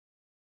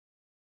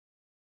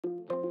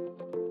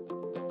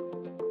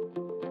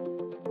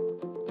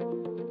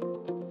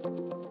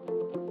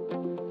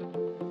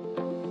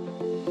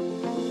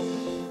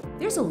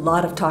There's a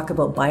lot of talk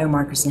about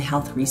biomarkers in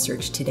health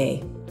research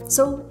today.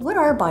 So what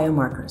are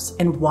biomarkers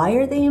and why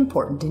are they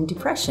important in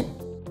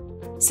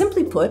depression?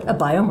 Simply put, a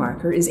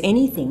biomarker is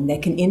anything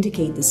that can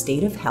indicate the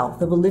state of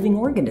health of a living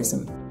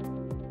organism.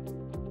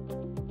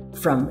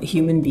 From a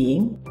human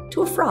being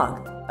to a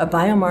frog, a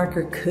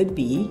biomarker could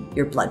be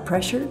your blood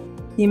pressure,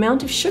 the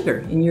amount of sugar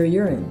in your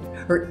urine,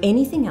 or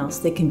anything else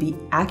that can be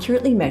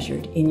accurately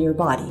measured in your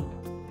body.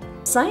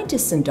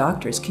 Scientists and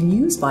doctors can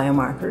use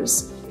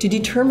biomarkers to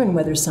determine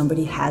whether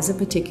somebody has a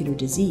particular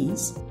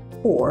disease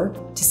or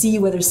to see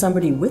whether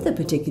somebody with a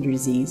particular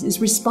disease is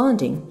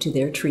responding to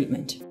their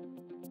treatment.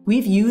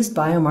 We've used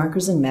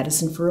biomarkers in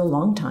medicine for a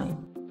long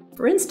time.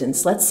 For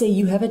instance, let's say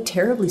you have a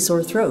terribly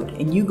sore throat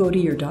and you go to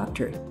your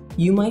doctor.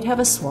 You might have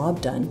a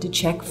swab done to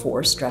check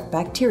for strep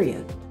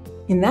bacteria.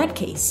 In that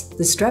case,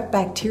 the strep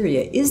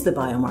bacteria is the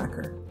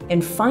biomarker,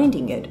 and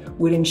finding it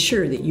would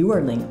ensure that you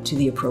are linked to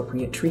the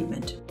appropriate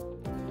treatment.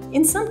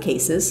 In some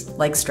cases,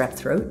 like strep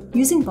throat,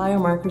 using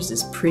biomarkers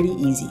is pretty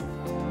easy.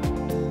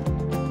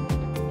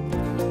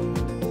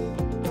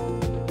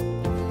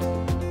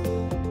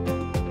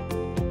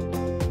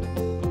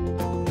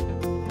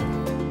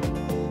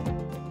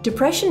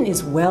 Depression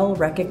is well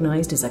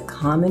recognized as a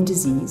common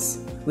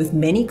disease with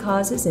many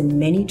causes and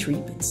many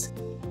treatments.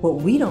 What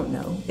we don't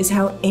know is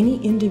how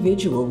any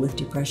individual with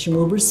depression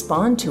will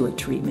respond to a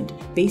treatment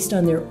based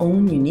on their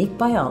own unique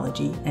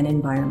biology and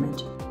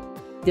environment.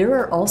 There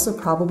are also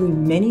probably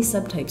many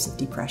subtypes of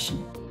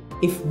depression.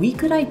 If we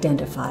could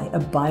identify a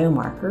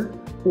biomarker,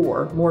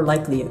 or more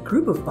likely a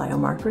group of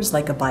biomarkers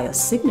like a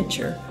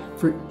biosignature,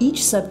 for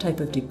each subtype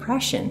of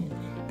depression,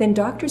 then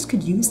doctors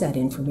could use that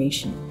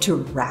information to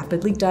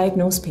rapidly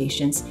diagnose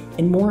patients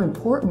and, more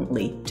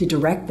importantly, to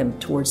direct them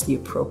towards the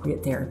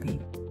appropriate therapy.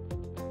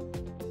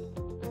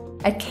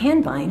 At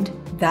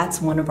CanBind,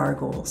 that's one of our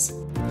goals.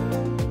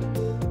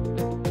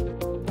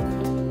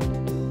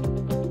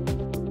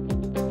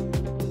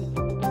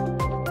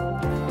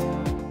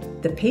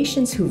 The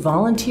patients who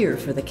volunteer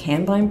for the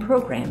CanBind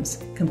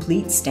programs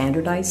complete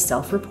standardized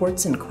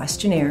self-reports and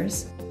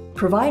questionnaires,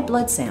 provide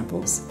blood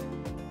samples,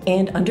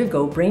 and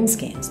undergo brain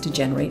scans to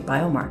generate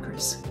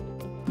biomarkers.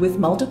 With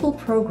multiple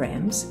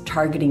programs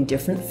targeting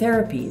different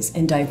therapies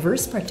and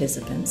diverse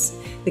participants,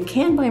 the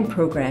CanBind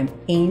program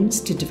aims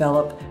to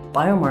develop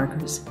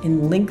biomarkers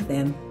and link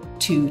them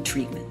to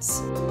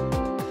treatments.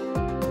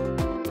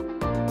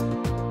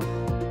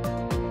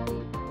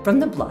 From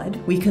the blood,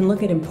 we can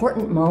look at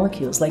important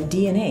molecules like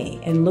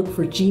DNA and look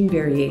for gene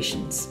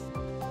variations.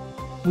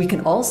 We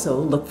can also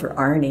look for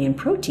RNA and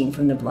protein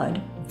from the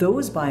blood.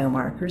 Those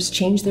biomarkers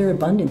change their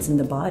abundance in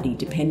the body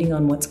depending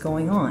on what's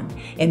going on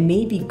and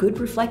may be good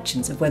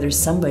reflections of whether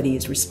somebody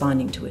is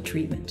responding to a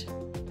treatment.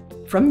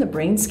 From the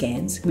brain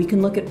scans, we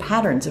can look at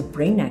patterns of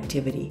brain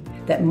activity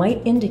that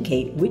might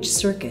indicate which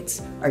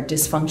circuits are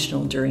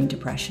dysfunctional during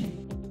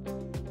depression.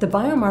 The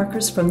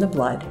biomarkers from the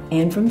blood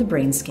and from the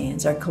brain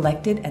scans are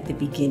collected at the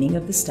beginning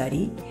of the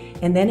study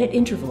and then at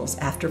intervals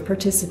after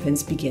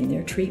participants begin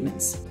their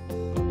treatments.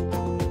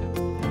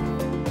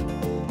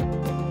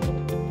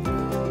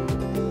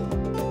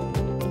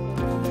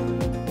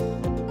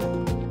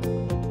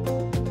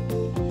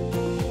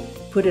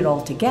 Put it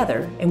all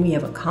together, and we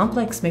have a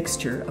complex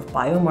mixture of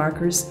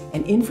biomarkers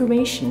and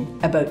information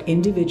about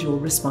individual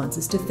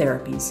responses to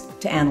therapies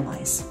to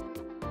analyze.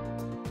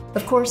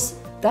 Of course,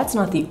 that's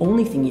not the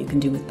only thing you can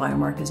do with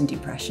biomarkers in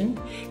depression.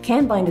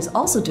 CanBind is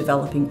also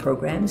developing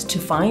programs to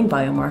find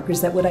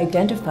biomarkers that would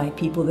identify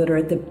people that are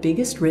at the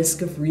biggest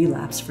risk of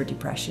relapse for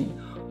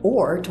depression,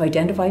 or to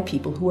identify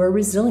people who are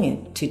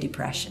resilient to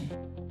depression.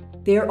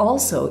 They are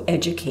also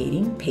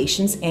educating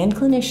patients and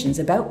clinicians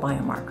about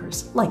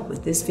biomarkers, like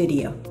with this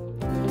video.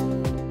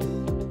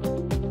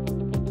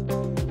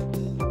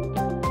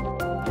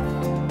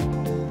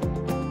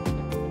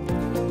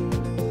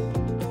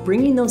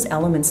 Bringing those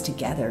elements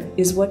together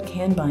is what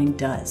CanBind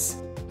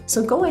does.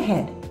 So go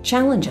ahead,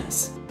 challenge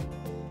us.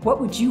 What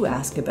would you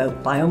ask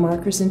about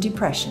biomarkers in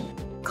depression?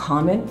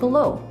 Comment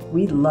below.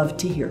 We'd love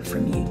to hear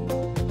from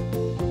you.